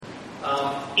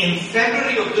In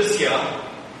February of this year,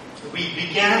 we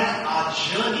began our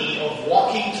journey of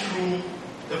walking through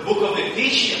the book of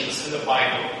Ephesians in the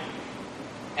Bible.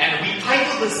 And we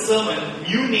titled this sermon,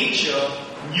 New Nature,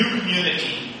 New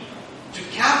Community, to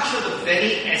capture the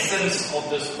very essence of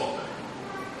this book.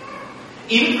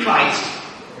 In Christ,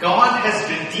 God has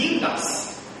redeemed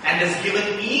us and has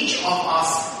given each of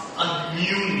us a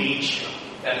new nature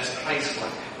that is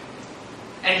Christ-like.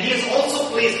 And He has also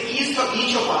placed each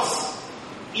of us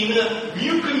in a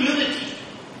new community,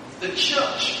 the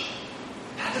church.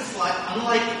 That is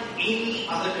unlike any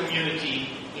other community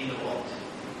in the world.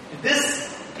 And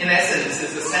this, in essence,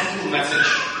 is the central message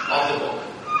of the book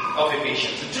of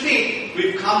Ephesians. And today,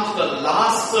 we've come to the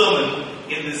last sermon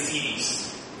in this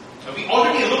series. We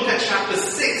already looked at chapter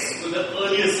 6 with the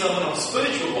earlier sermon on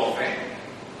spiritual warfare.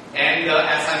 And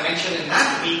as I mentioned in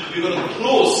that week, we're going to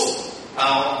close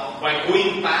by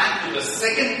going back to the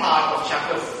second part of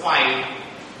chapter 5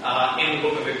 in the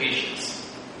book of Ephesians.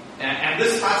 And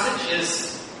this passage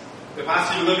is the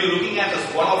passage we're going to be looking at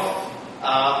as one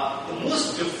of the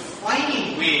most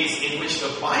defining ways in which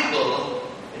the Bible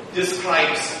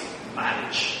describes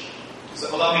marriage.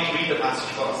 So allow me to read the passage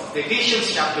for us.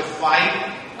 Ephesians chapter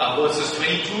 5, verses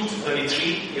 22 to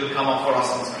 33. It will come up for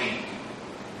us on the screen.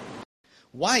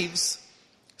 Wives,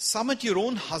 submit your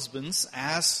own husbands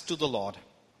as to the Lord.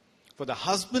 For the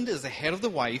husband is the head of the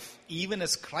wife, even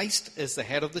as Christ is the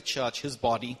head of the church, his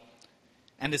body,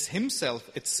 and is himself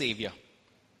its Savior.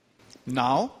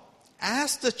 Now,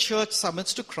 as the church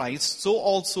submits to Christ, so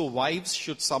also wives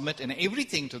should submit in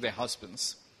everything to their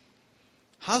husbands.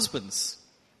 Husbands,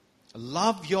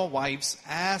 love your wives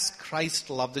as Christ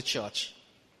loved the church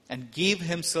and gave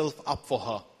himself up for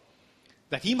her,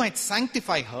 that he might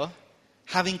sanctify her,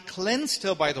 having cleansed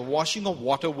her by the washing of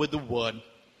water with the word,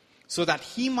 so that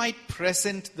he might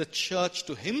present the church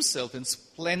to himself in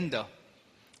splendor,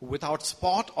 without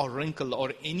spot or wrinkle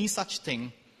or any such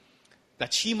thing,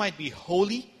 that she might be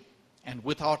holy and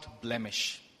without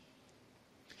blemish.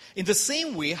 In the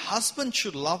same way, husbands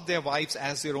should love their wives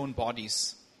as their own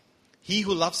bodies. He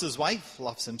who loves his wife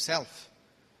loves himself.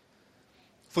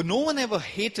 For no one ever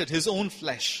hated his own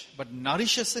flesh, but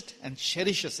nourishes it and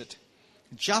cherishes it,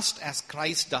 just as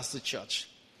Christ does the church,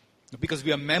 because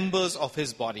we are members of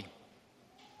his body.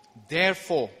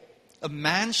 Therefore, a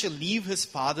man shall leave his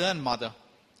father and mother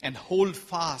and hold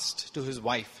fast to his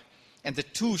wife, and the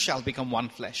two shall become one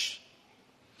flesh.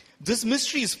 This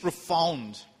mystery is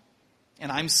profound,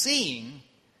 and I'm saying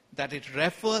that it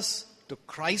refers to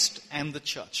Christ and the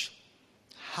church.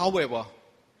 However,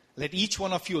 let each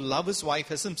one of you love his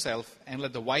wife as himself, and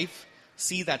let the wife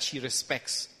see that she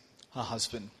respects her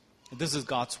husband. This is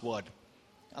God's word.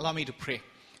 Allow me to pray.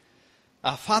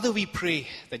 Father, we pray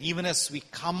that even as we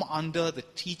come under the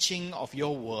teaching of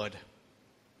your word,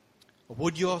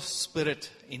 would your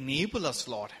Spirit enable us,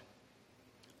 Lord,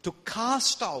 to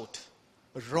cast out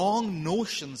wrong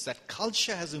notions that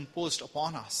culture has imposed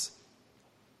upon us,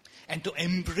 and to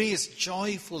embrace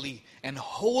joyfully and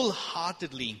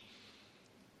wholeheartedly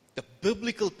the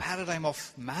biblical paradigm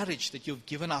of marriage that you've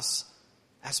given us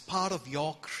as part of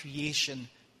your creation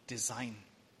design.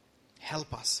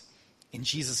 Help us. In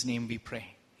Jesus' name we pray.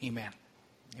 Amen.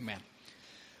 Amen.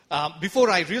 Before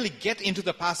I really get into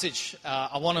the passage,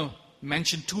 I want to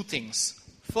mention two things.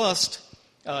 First,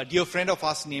 a dear friend of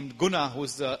ours named Gunnar, who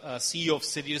is the CEO of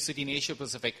City to City in Asia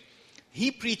Pacific,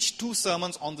 he preached two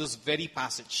sermons on this very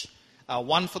passage.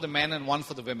 One for the men and one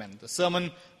for the women. The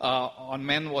sermon on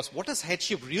men was, what does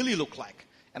headship really look like?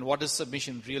 And what does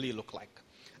submission really look like?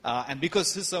 And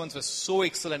because his sermons were so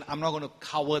excellent, I'm not going to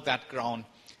cover that ground.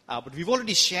 But we've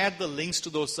already shared the links to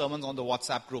those sermons on the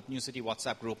WhatsApp group, New City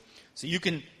WhatsApp group. So you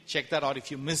can check that out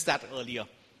if you missed that earlier.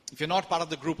 If you're not part of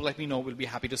the group, let me know. We'll be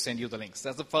happy to send you the links.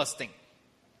 That's the first thing.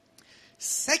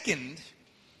 Second,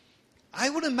 I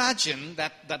would imagine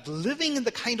that living in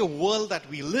the kind of world that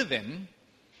we live in,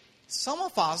 some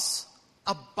of us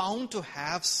are bound to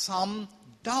have some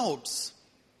doubts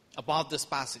about this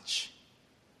passage.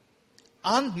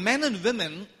 Aren't men and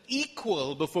women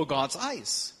equal before God's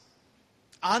eyes?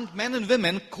 Aren't men and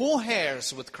women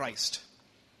co-heirs with Christ?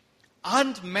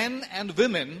 Aren't men and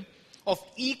women of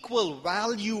equal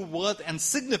value, worth, and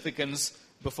significance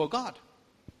before God?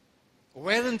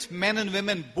 Weren't men and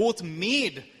women both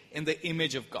made in the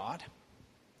image of God?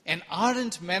 And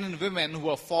aren't men and women who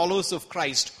are followers of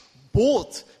Christ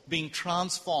both being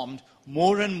transformed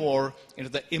more and more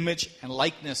into the image and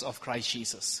likeness of Christ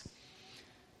Jesus?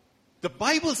 The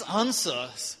Bible's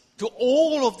answers to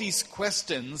all of these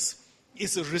questions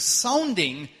is a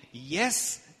resounding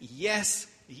yes, yes,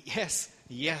 yes,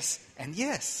 yes, and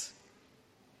yes.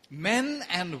 Men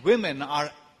and women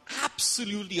are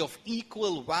absolutely of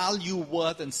equal value,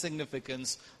 worth, and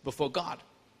significance before God.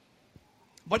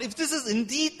 But if this is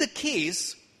indeed the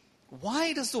case,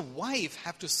 why does the wife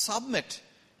have to submit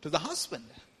to the husband?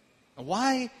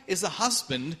 Why is the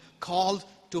husband called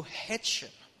to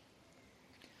headship?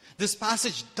 This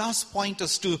passage does point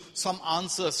us to some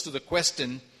answers to the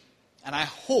question, and I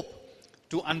hope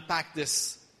to unpack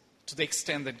this to the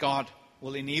extent that God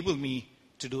will enable me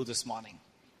to do this morning.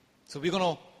 So we're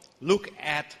going to look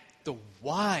at the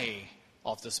why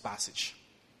of this passage.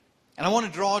 And I want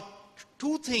to draw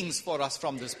two things for us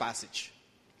from this passage.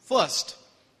 First,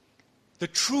 the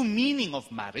true meaning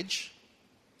of marriage.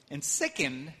 And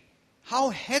second, how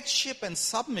headship and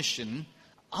submission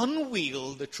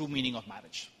unveil the true meaning of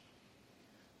marriage.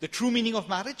 The true meaning of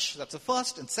marriage, that's the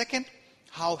first. And second,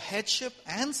 how headship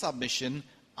and submission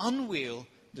unveil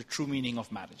the true meaning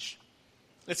of marriage.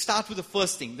 Let's start with the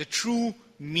first thing, the true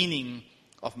meaning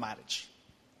of marriage.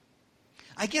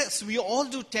 I guess we all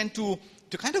do tend to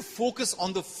kind of focus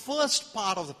on the first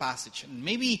part of the passage. And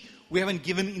maybe we haven't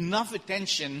given enough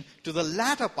attention to the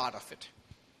latter part of it.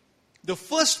 The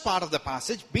first part of the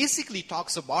passage basically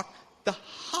talks about the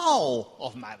how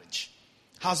of marriage.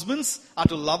 Husbands are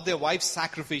to love their wives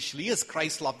sacrificially as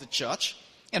Christ loved the church.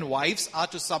 And wives are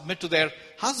to submit to their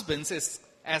husbands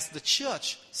as the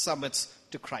church submits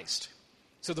to Christ.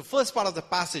 So the first part of the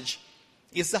passage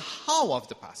is the how of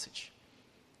the passage.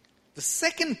 The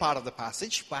second part of the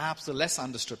passage, perhaps the less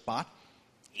understood part,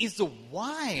 is the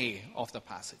why of the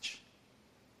passage.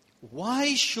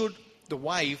 Why should the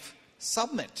wife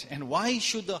submit? And why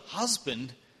should the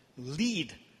husband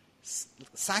lead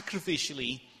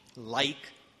sacrificially like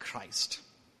Christ?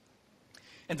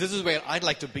 And this is where I'd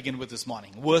like to begin with this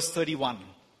morning. Verse 31.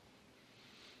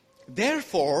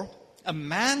 Therefore, a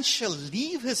man shall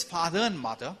leave his father and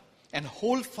mother and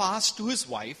hold fast to his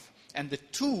wife, and the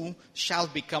two shall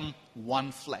become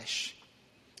one flesh.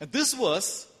 This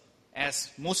verse, as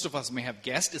most of us may have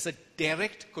guessed, is a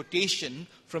direct quotation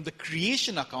from the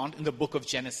creation account in the book of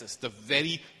Genesis, the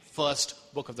very first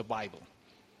book of the Bible.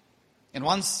 And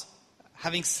once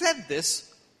having said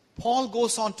this, Paul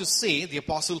goes on to say, the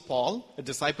Apostle Paul, a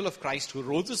disciple of Christ who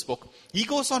wrote this book, he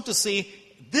goes on to say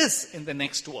this in the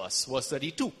next verse, verse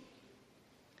 32.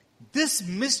 This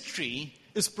mystery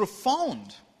is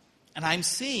profound, and I'm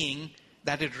saying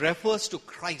that it refers to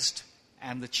Christ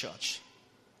and the church.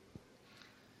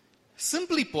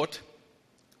 Simply put,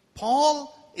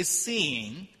 Paul is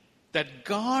saying that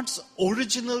God's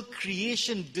original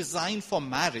creation design for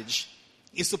marriage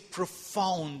is a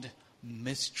profound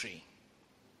mystery.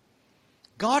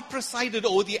 God presided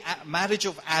over the marriage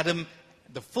of Adam,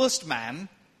 the first man,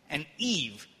 and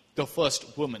Eve, the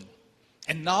first woman.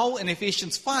 And now in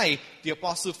Ephesians 5, the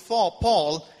Apostle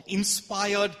Paul,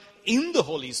 inspired in the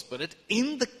Holy Spirit,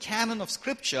 in the canon of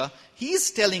Scripture, he is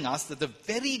telling us that the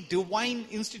very divine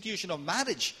institution of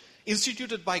marriage,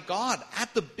 instituted by God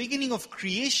at the beginning of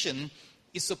creation,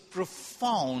 is a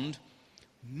profound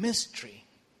mystery.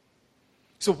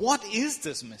 So what is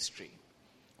this mystery?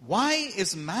 Why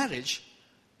is marriage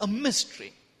a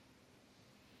mystery?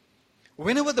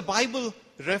 Whenever the Bible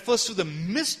refers to the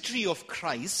mystery of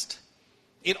Christ,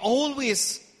 it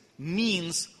always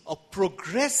means a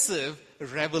progressive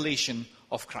revelation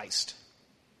of Christ.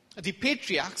 The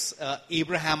patriarchs,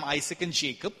 Abraham, Isaac, and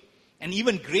Jacob, and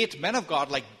even great men of God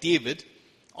like David,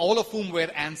 all of whom were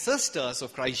ancestors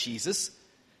of Christ Jesus,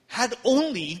 had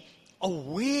only a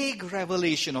vague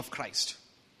revelation of Christ.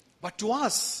 But to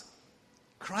us,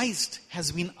 Christ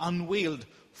has been unveiled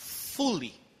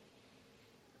fully.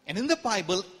 And in the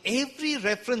Bible, every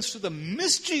reference to the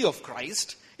mystery of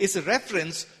Christ is a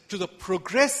reference to the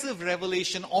progressive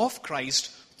revelation of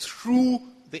Christ through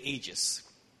the ages.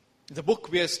 The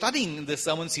book we are studying in this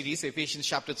sermon series, Ephesians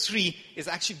chapter 3,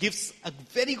 actually gives a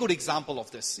very good example of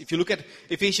this. If you look at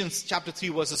Ephesians chapter 3,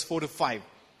 verses 4 to 5,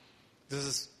 this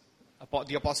is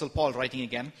the Apostle Paul writing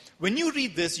again. When you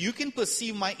read this, you can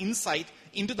perceive my insight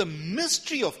into the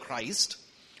mystery of Christ,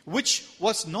 which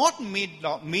was not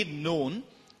made known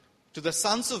to the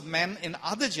sons of men in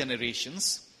other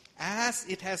generations, as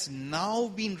it has now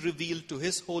been revealed to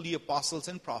his holy apostles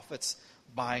and prophets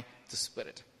by the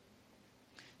Spirit.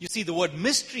 You see, the word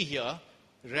mystery here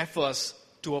refers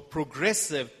to a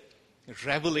progressive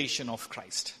revelation of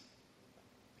Christ.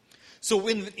 So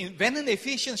when in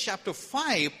Ephesians chapter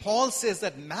 5, Paul says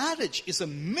that marriage is a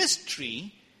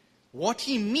mystery, what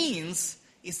he means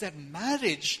is that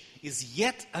marriage is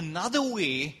yet another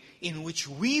way in which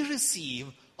we receive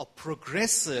a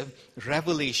progressive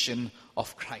revelation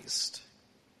of Christ.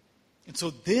 And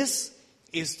so this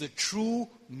is the true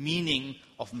meaning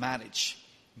of marriage.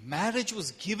 Marriage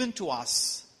was given to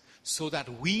us so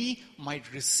that we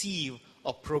might receive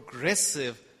a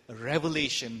progressive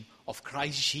revelation of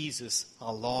Christ Jesus,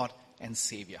 our Lord and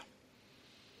Savior.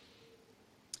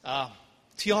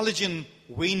 Theologian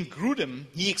Wayne Grudem,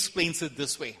 he explains it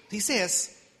this way. He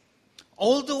says,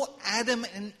 although Adam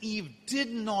and Eve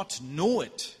did not know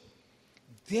it,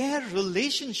 their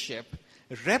relationship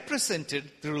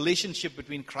represented the relationship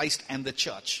between Christ and the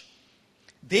church.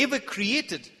 They were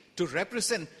created to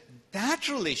represent that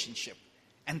relationship,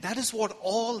 and that is what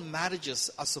all marriages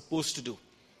are supposed to do.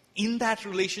 In that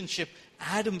relationship,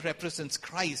 Adam represents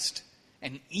Christ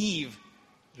and Eve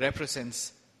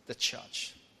represents the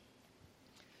church.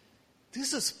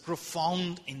 This is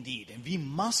profound indeed, and we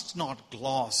must not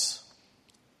gloss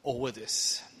over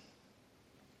this.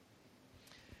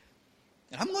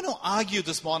 And I'm going to argue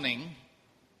this morning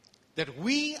that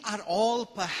we are all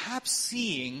perhaps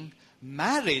seeing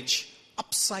marriage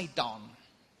upside down.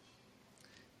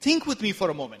 Think with me for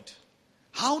a moment.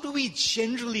 How do we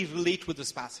generally relate with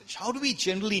this passage? How do we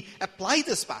generally apply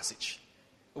this passage?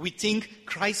 We think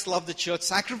Christ loved the church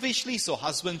sacrificially, so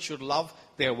husbands should love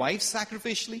their wives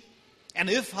sacrificially. And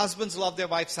if husbands love their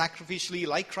wives sacrificially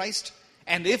like Christ,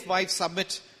 and if wives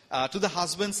submit to the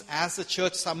husbands as the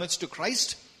church submits to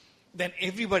Christ, then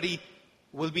everybody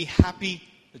will be happy,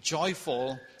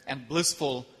 joyful, and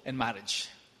blissful in marriage.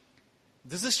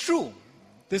 This is true.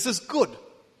 This is good.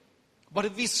 But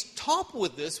if we stop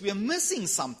with this, we are missing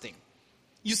something.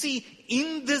 You see,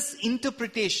 in this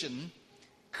interpretation,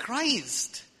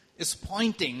 Christ is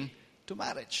pointing to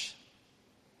marriage.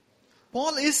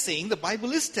 Paul is saying, the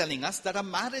Bible is telling us that a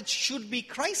marriage should be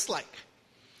Christ-like.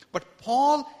 But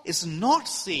Paul is not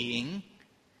saying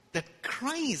that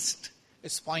Christ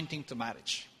is pointing to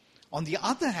marriage. On the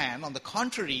other hand, on the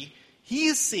contrary, he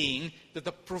is saying that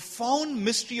the profound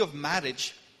mystery of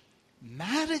marriage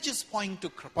is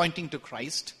pointing to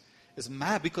Christ,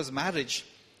 because marriage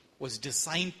was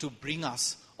designed to bring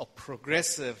us a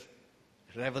progressive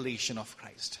revelation of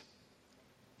Christ.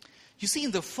 You see,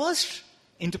 in the first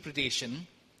interpretation,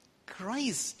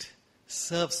 Christ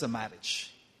serves the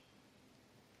marriage.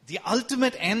 The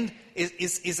ultimate end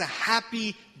is a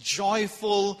happy,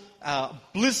 joyful,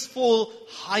 blissful,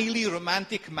 highly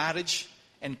romantic marriage,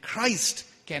 and Christ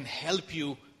can help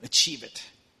you achieve it.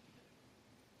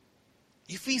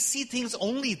 If we see things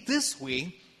only this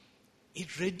way,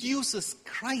 it reduces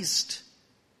Christ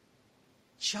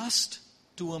just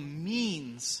to a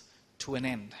means to an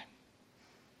end.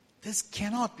 This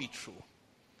cannot be true.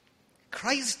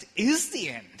 Christ is the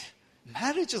end.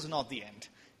 Marriage is not the end.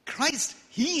 Christ,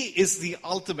 He is the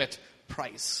ultimate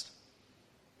prize.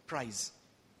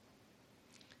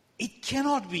 It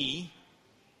cannot be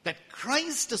that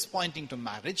Christ is pointing to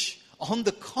marriage. On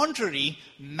the contrary,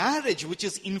 marriage, which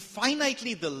is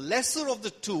infinitely the lesser of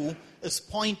the two, is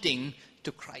pointing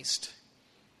to Christ.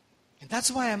 And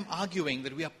that's why I'm arguing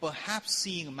that we are perhaps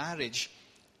seeing marriage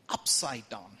upside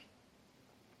down.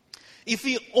 If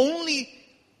we only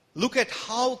look at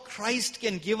how Christ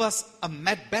can give us a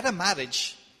better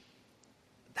marriage,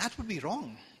 that would be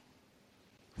wrong.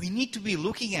 We need to be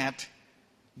looking at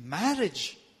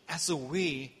marriage as a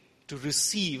way to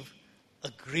receive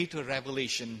a greater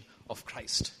revelation of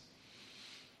Christ.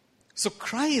 So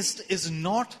Christ is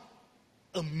not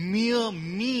a mere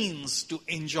means to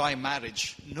enjoy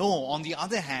marriage. No, on the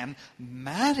other hand,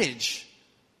 marriage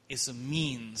is a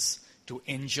means to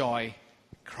enjoy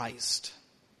Christ.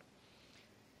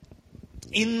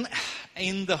 In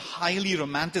the highly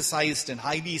romanticized and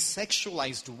highly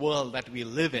sexualized world that we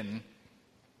live in,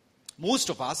 most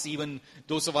of us, even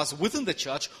those of us within the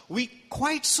church, we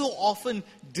quite so often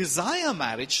desire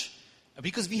marriage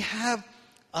because we have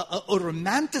a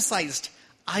romanticized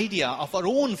idea of our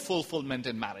own fulfillment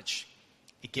in marriage.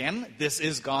 Again, this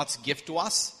is God's gift to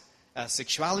us.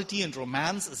 Sexuality and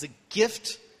romance is a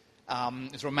gift.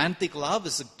 Romantic love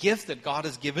is a gift that God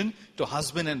has given to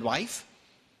husband and wife.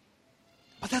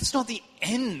 But that's not the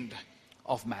end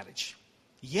of marriage.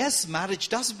 Yes, marriage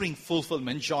does bring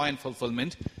fulfillment, joy and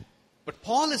fulfillment. But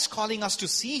Paul is calling us to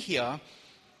see here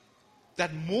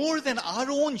that more than our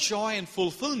own joy and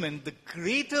fulfillment, the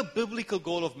greater biblical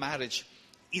goal of marriage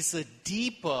is a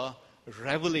deeper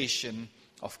revelation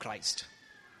of Christ.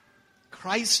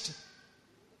 Christ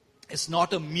is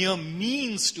not a mere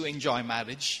means to enjoy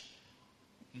marriage.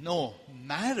 No,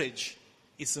 marriage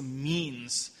is a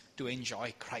means to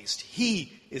enjoy Christ.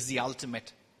 He is the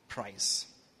ultimate prize.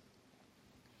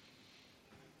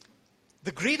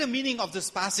 The greater meaning of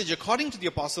this passage, according to the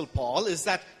Apostle Paul, is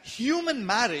that human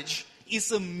marriage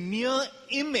is a mere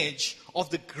image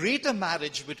of the greater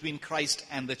marriage between Christ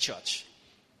and the church.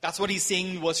 That's what he's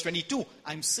saying in verse 22.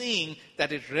 I'm saying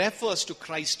that it refers to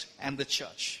Christ and the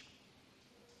church.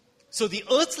 So the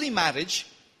earthly marriage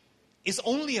is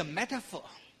only a metaphor.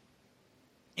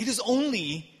 It is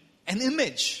only an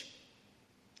image.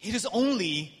 It is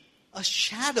only a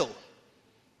shadow.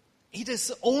 It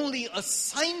is only a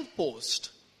signpost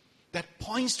that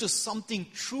points to something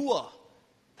truer,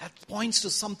 that points to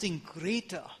something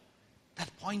greater, that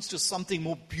points to something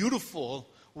more beautiful,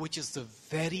 which is the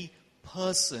very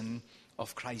person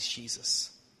of Christ Jesus.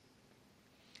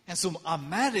 And so our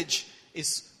marriage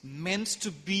is meant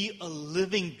to be a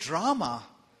living drama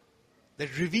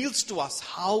that reveals to us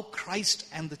how Christ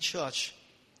and the church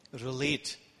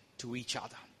relate to each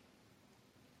other.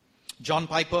 John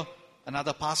Piper,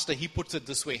 another pastor, he puts it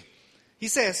this way. He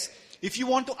says, if you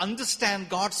want to understand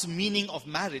God's meaning of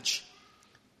marriage,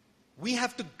 we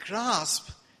have to grasp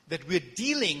that we're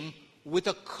dealing with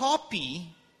a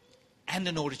copy and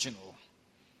an original.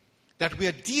 That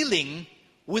we're dealing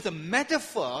with a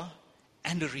metaphor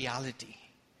and a reality.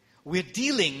 We're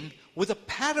dealing with a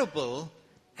parable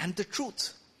and the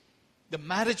truth. The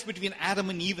marriage between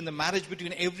Adam and Eve and the marriage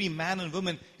between every man and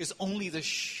woman is only the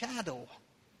shadow.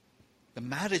 The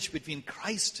marriage between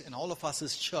Christ and all of us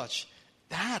as church,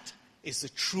 that is the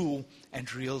true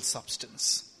and real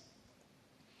substance.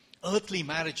 Earthly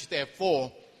marriage,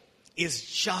 therefore, is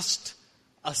just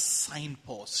a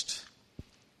signpost.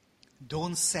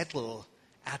 Don't settle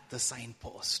at the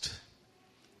signpost.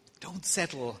 Don't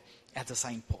settle at the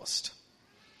signpost.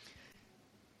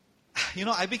 You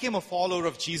know, I became a follower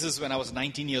of Jesus when I was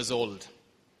 19 years old.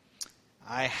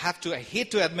 I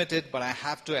hate to admit it, but I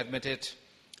have to admit it.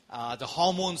 The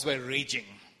hormones were raging.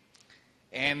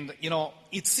 And, you know,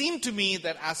 it seemed to me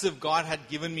that as if God had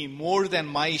given me more than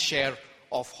my share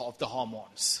of the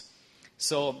hormones.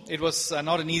 So it was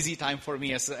not an easy time for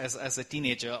me as a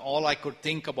teenager. All I could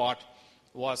think about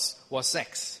was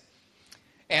sex.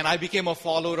 And I became a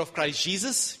follower of Christ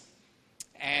Jesus.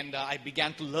 And I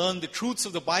began to learn the truths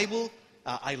of the Bible.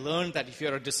 I learned that if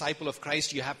you're a disciple of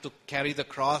Christ, you have to carry the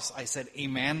cross. I said,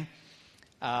 amen.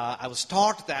 I was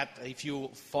taught that if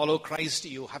you follow Christ,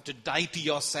 you have to die to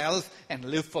yourself and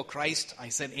live for Christ. I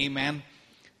said, amen.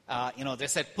 They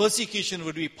said persecution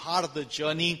would be part of the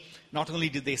journey. Not only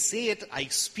did they say it, I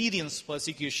experienced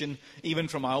persecution even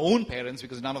from our own parents,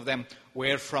 because none of them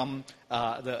were from,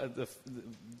 none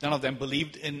of them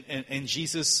believed in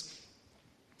Jesus.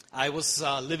 I was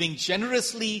living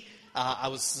generously, I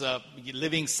was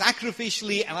living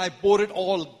sacrificially, and I bore it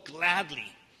all gladly.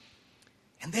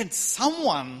 And then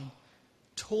someone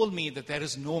told me that there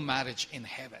is no marriage in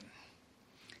heaven.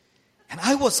 And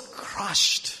I was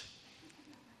crushed.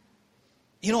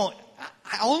 You know,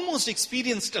 I almost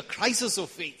experienced a crisis of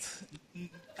faith.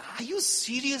 Are you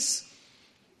serious?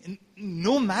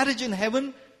 No marriage in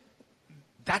heaven?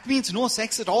 That means no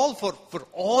sex at all for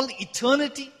all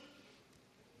eternity?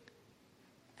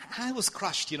 I was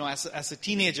crushed, as a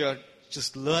teenager,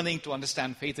 just learning to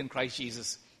understand faith in Christ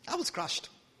Jesus. I was crushed.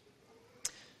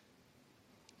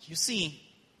 You see,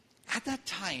 at that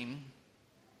time,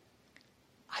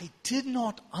 I did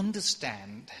not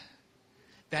understand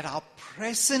that our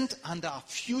present and our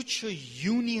future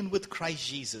union with Christ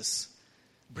Jesus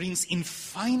brings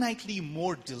infinitely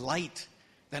more delight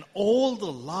than all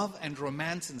the love and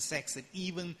romance and sex that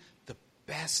even the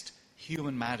best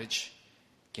human marriage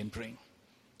can bring.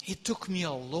 It took me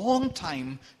a long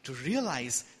time to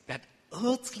realize that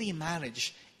earthly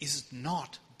marriage is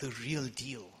not the real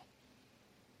deal.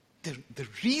 The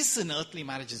reason earthly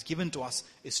marriage is given to us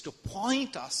is to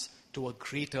point us to a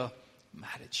greater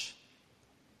marriage.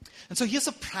 And so here's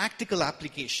a practical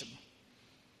application.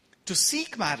 To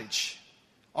seek marriage,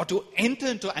 or to enter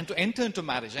into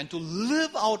marriage, and to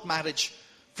live out marriage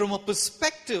from a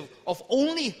perspective of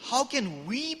only how can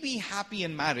we be happy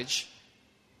in marriage,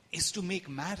 is to make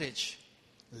marriage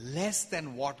less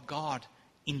than what God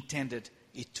intended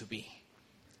it to be.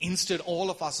 Instead, all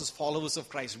of us as followers of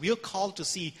Christ, we are called to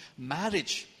see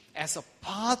marriage as a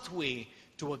pathway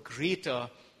to a greater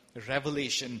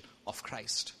revelation of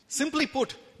Christ. Simply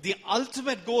put, the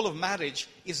ultimate goal of marriage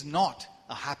is not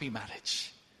a happy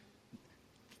marriage.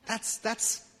 That's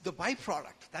the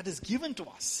byproduct that is given to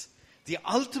us. The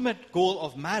ultimate goal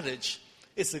of marriage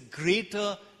is a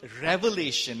greater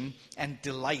revelation and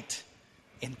delight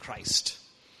in Christ.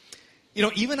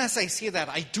 Even as I say that,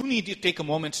 I do need to take a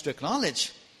moment to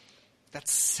acknowledge that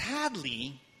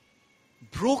sadly,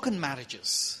 broken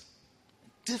marriages,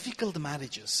 difficult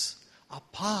marriages are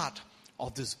part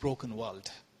of this broken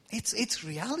world. It's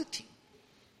reality.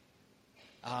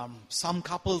 Some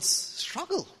couples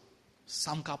struggle.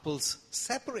 Some couples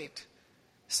separate.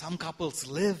 Some couples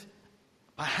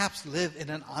perhaps live in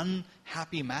an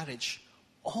unhappy marriage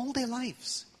all their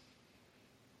lives.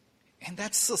 And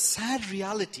that's a sad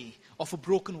reality of a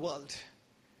broken world.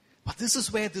 But this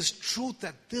is where this truth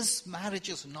that this marriage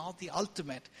is not the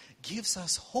ultimate gives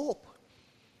us hope.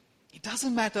 It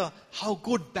doesn't matter how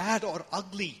good, bad, or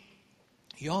ugly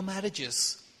your marriage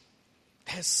is.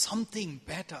 There's something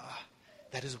better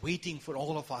that is waiting for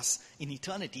all of us in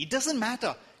eternity. It doesn't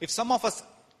matter if some of us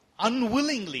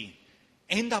unwillingly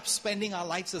end up spending our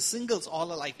lives as singles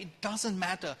all our life. It doesn't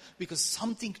matter, because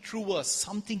something truer,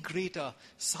 something greater,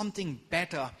 something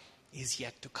better is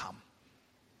yet to come.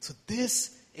 So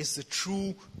this is the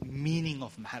true meaning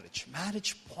of marriage.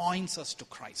 Marriage points us to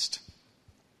Christ.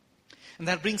 And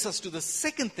that brings us to the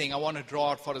second thing I want to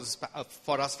draw out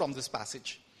for us from this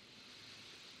passage.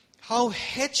 How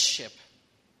headship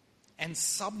and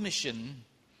submission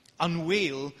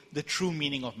unveil the true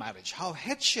meaning of marriage. How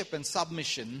headship and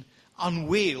submission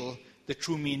unveil the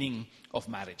true meaning of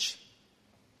marriage.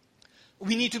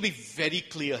 We need to be very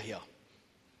clear here.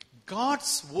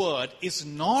 God's word is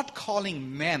not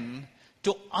calling men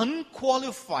to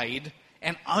unqualified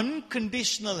and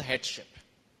unconditional headship,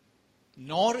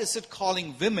 nor is it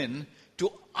calling women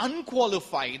to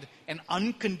unqualified and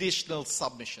unconditional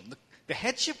submission. The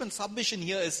headship and submission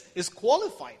here is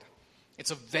qualified.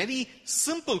 It's a very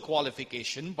simple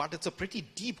qualification, but it's a pretty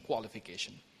deep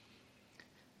qualification.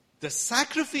 The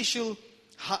sacrificial,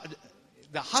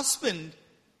 the husband,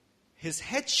 his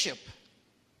headship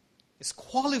is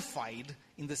qualified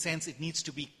in the sense it needs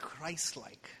to be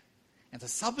Christ-like. And the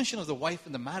submission of the wife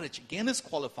in the marriage, again, is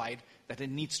qualified that it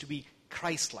needs to be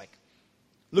Christ-like.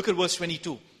 Look at verse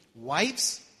 22.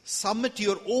 Wives, submit to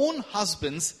your own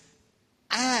husbands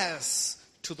as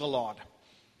to the Lord.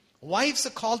 Wives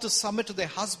are called to submit to their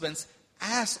husbands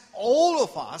as all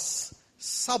of us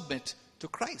submit to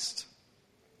Christ.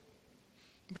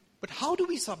 But how do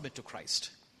we submit to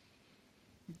Christ?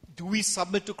 Do we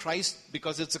submit to Christ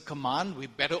because it's a command we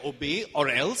better obey, or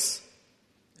else?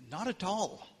 Not at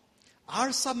all.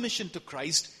 Our submission to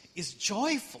Christ is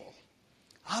joyful.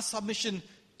 Our submission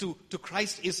to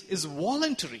Christ is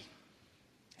voluntary.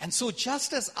 And so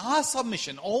just as our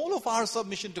submission, all of our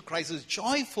submission to Christ is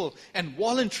joyful and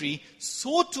voluntary,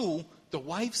 so too the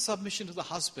wife's submission to the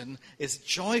husband is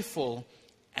joyful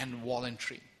and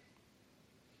voluntary.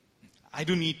 I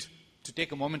do need to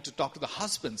take a moment to talk to the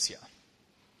husbands here.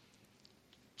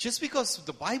 Just because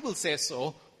the Bible says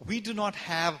so,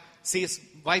 says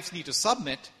wives need to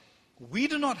submit, we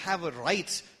do not have a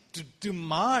right to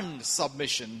demand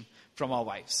submission from our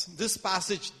wives. This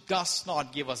passage does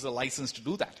not give us a license to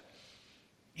do that.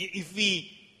 If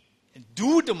we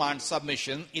do demand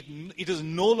submission, it is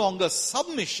no longer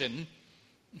submission,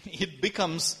 it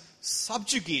becomes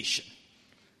subjugation.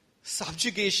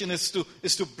 Subjugation is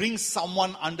to bring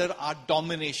someone under our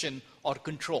domination or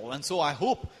control. And so I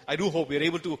do hope we're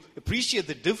able to appreciate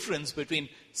the difference between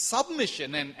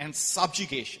submission and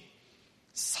subjugation.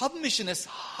 Submission is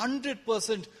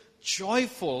 100%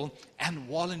 joyful and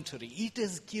voluntary. It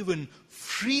is given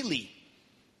freely.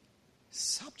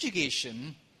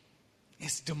 Subjugation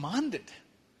is demanded,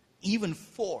 even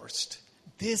forced.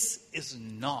 This is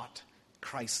not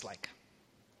Christ-like.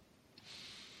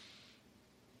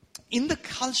 In the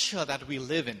culture that we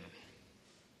live in,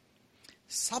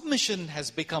 submission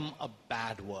has become a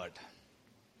bad word.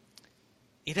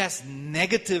 It has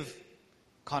negative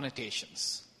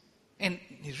connotations. And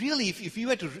really, if we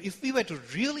were to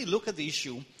really look at the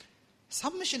issue,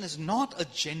 submission is not a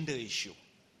gender issue.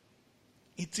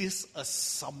 It is a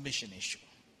submission issue.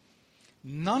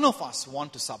 None of us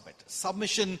want to submit.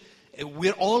 Submission,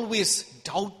 we're always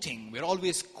doubting. We're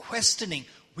always questioning.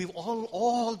 We've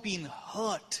all been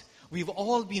hurt. We've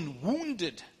all been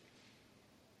wounded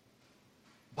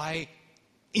by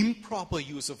improper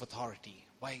use of authority,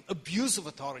 by abuse of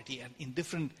authority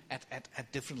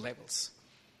at different levels.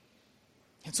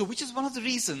 And so, which is one of the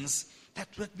reasons that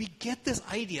we get this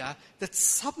idea that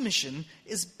submission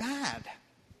is bad.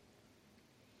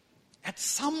 At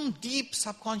some deep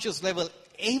subconscious level,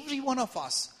 every one of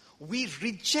us, we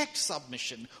reject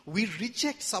submission. We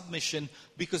reject submission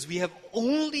because we have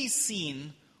only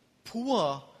seen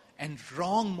poor and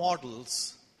wrong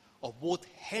models of both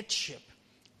headship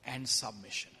and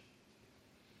submission.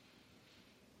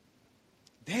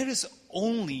 There is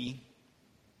only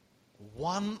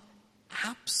one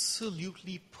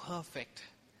absolutely perfect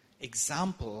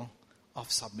example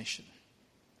of submission,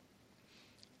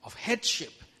 of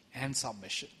headship and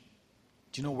submission.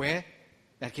 Do you know where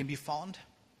that can be found?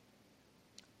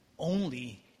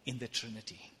 Only in the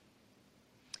Trinity.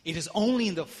 It is only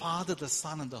in the Father, the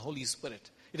Son, and the Holy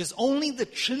Spirit. It is only in the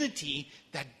Trinity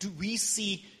that we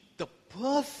see the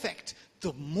perfect,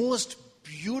 the most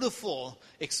beautiful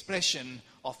expression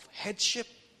of headship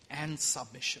and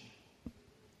submission.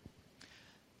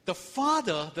 the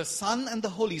Father, the Son, and the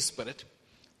Holy Spirit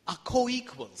are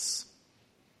co-equals.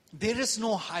 There is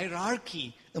no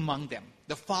hierarchy among them.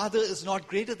 The Father is not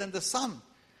greater than the Son.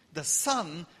 The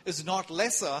Son is not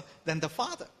lesser than the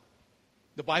Father.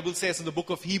 The Bible says in the book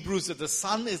of Hebrews that the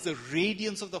Son is the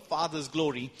radiance of the Father's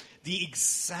glory, the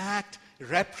exact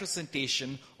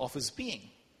representation of His being.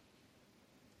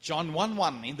 John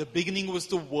 1:1, in the beginning was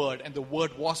the Word, and the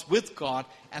Word was with God,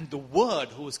 and the Word,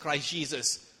 who is Christ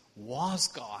Jesus, was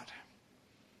God.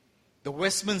 The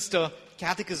Westminster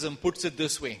Catechism puts it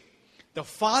this way: the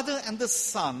Father and the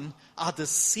Son are the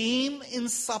same in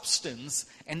substance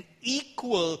and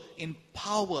equal in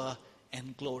power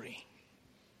and glory.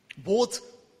 Both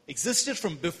existed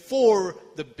from before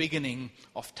the beginning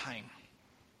of time.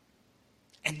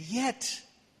 And yet,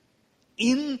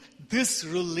 in this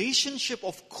relationship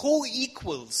of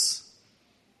co-equals,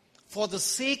 for the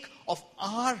sake of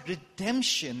our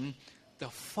redemption, the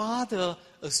Father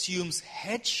assumes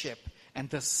headship and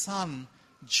the Son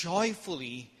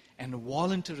joyfully and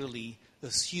voluntarily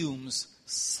assumes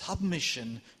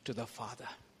submission to the Father.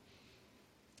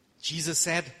 Jesus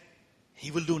said,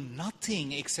 He will do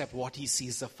nothing except what He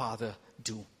sees the Father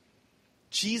do.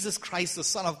 Jesus Christ, the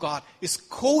Son of God, is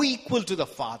co-equal to the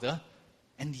Father,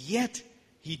 and yet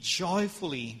He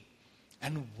joyfully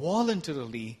and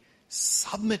voluntarily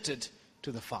submitted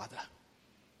to the Father.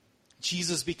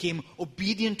 Jesus became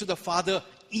obedient to the Father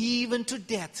even to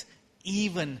death,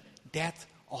 even death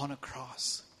on a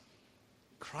cross.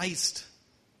 Christ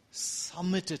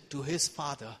submitted to His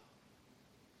Father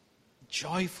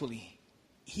joyfully,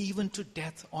 even to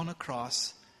death on a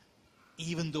cross,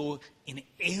 even though in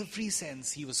every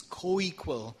sense He was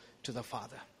co-equal to the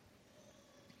Father.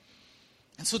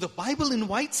 And so the Bible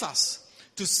invites us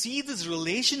to see this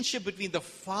relationship between the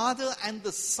Father and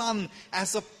the Son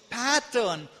as a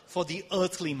pattern for the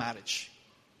earthly marriage.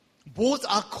 Both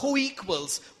are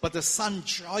co-equals, but the Son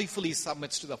joyfully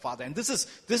submits to the Father. And this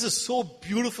is so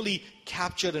beautifully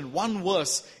captured in one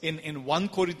verse in 1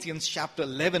 Corinthians chapter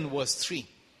 11, verse 3.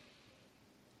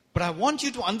 But I want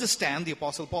you to understand, the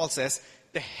Apostle Paul says,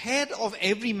 the head of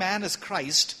every man is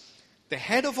Christ, the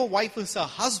head of a wife is her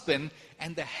husband,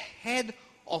 and the head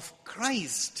of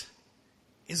Christ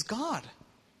is God.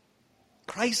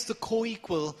 Christ the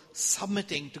co-equal,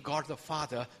 submitting to God the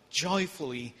Father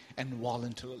joyfully and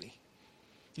voluntarily.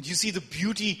 And you see the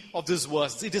beauty of this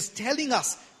verse. It is telling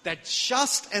us that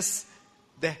just as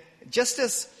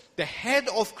the head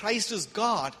of Christ is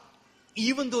God,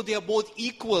 even though they are both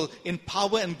equal in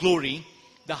power and glory,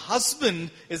 the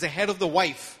husband is the head of the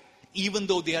wife, even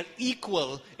though they are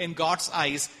equal in God's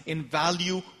eyes in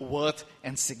value, worth,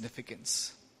 and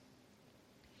significance.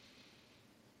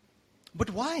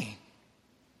 But why?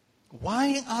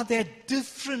 Why are there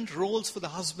different roles for the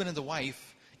husband and the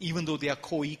wife, even though they are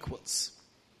co-equals?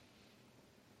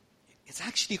 It's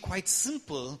actually quite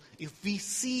simple if we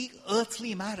see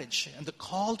earthly marriage and the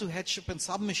call to headship and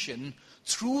submission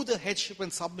through the headship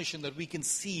and submission that we can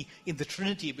see in the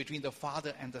Trinity between the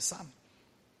Father and the Son.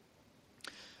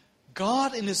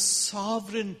 God, in His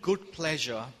sovereign good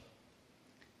pleasure,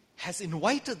 has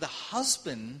invited the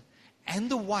husband and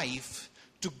the wife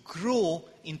to grow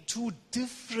in two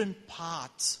different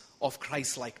parts of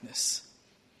Christ-likeness.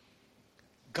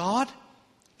 God,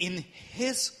 in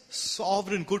His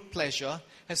sovereign good pleasure,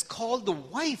 has called the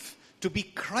wife to be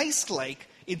Christ-like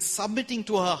in submitting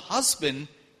to her husband,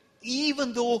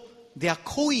 even though they are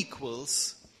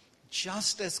co-equals,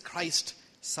 just as Christ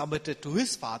submitted to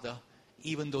His Father,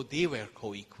 even though they were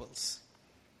co-equals.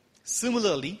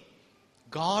 Similarly,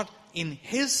 God, in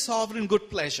His sovereign good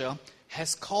pleasure,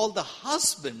 has called the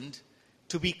husband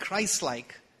to be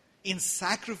Christ-like in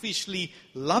sacrificially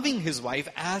loving his wife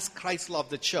as Christ loved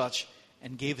the church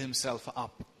and gave Himself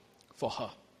up for her.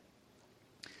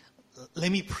 Let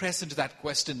me press into that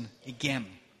question again,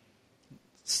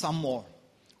 some more.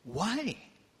 Why?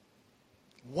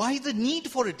 Why the need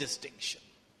for a distinction?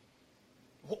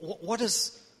 What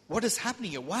is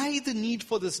happening here? Why the need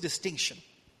for this distinction?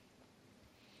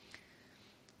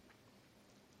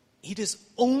 It is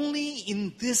only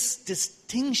in this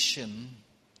distinction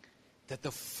that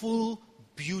the full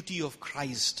beauty of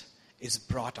Christ is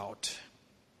brought out.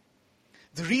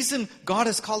 The reason God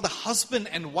has called the husband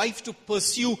and wife to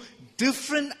pursue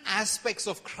different aspects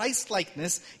of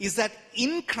Christ-likeness is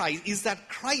that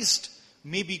Christ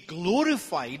may be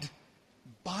glorified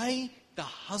by the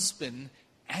husband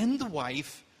and the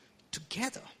wife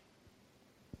together.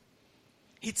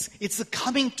 It's the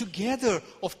coming together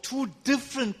of two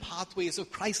different pathways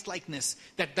of Christ-likeness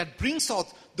that brings out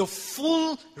the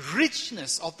full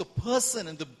richness of the person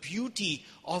and the beauty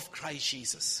of Christ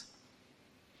Jesus.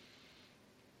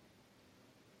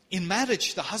 In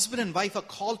marriage, the husband and wife are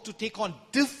called to take on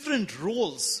different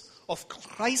roles of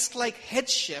Christ-like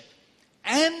headship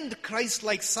and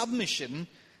Christ-like submission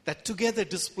that together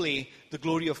display the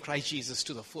glory of Christ Jesus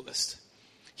to the fullest.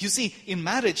 You see, in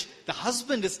marriage, the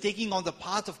husband is taking on the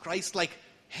path of Christ-like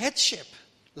headship,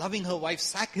 loving his wife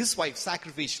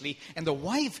sacrificially, and the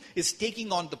wife is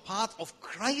taking on the path of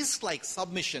Christ-like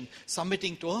submission,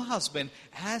 submitting to her husband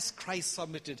as Christ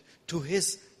submitted to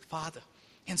his Father.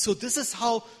 And so this is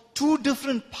how two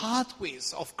different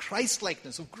pathways of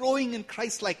Christ-likeness, of growing in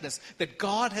Christ-likeness, that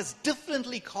God has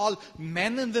differently called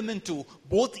men and women to,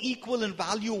 both equal in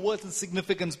value, worth, and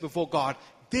significance before God.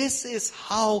 This is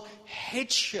how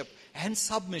headship and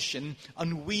submission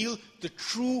unveils the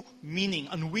true meaning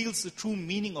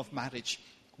of marriage,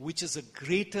 which is a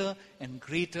greater and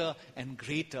greater and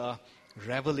greater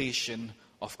revelation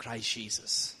of Christ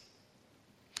Jesus.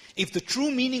 If the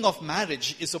true meaning of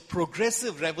marriage is a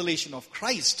progressive revelation of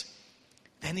Christ,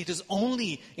 then it is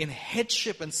only in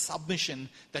headship and submission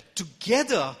that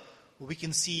together we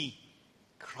can see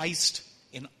Christ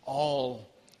in all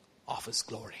of his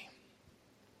glory.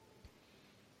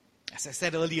 As I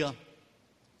said earlier,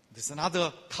 there's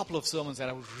another couple of sermons that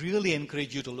I would really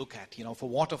encourage you to look at. For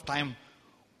want of time,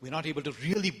 we're not able to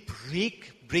really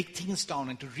break things down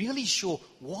and to really show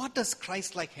what does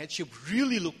Christ-like headship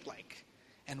really look like,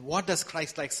 and what does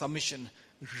Christ-like submission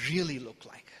really look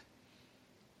like.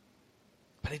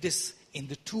 But it is in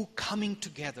the two coming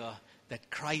together that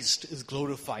Christ is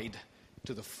glorified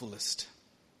to the fullest.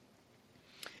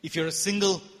 If you're a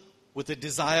single with a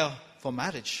desire for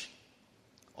marriage,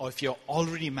 or if you're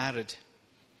already married,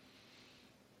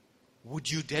 would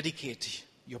you dedicate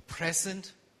your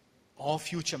present or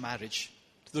future marriage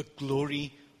to the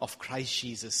glory of Christ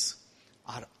Jesus,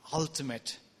 our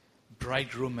ultimate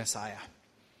bridegroom Messiah?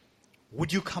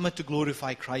 Would you commit to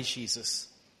glorify Christ Jesus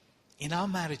in our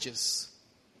marriages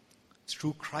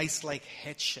through Christ-like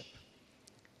headship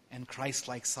and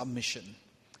Christ-like submission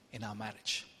in our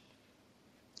marriage?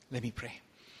 Let me pray.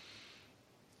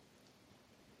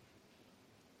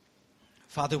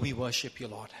 Father, we worship you,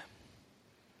 Lord.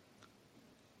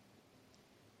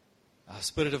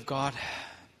 Spirit of God,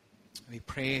 we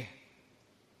pray,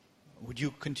 would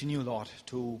you continue, Lord,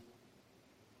 to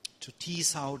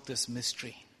tease out this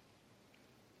mystery.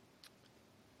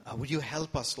 Would you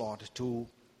help us, Lord, to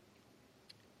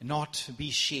not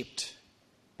be shaped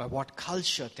by what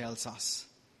culture tells us,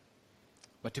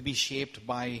 but to be shaped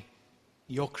by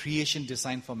your creation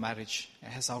design for marriage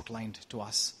as outlined to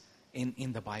us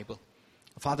in the Bible.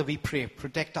 Father, we pray,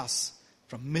 protect us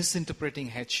from misinterpreting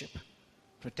headship.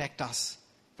 Protect us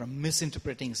from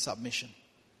misinterpreting submission.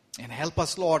 And help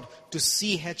us, Lord, to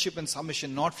see headship and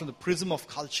submission not from the prism of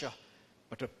culture,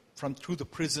 but through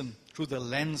the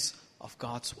lens of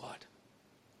God's word.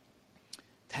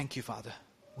 Thank you, Father.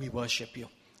 We worship you.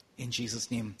 In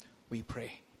Jesus' name we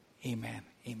pray. Amen.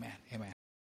 Amen. Amen.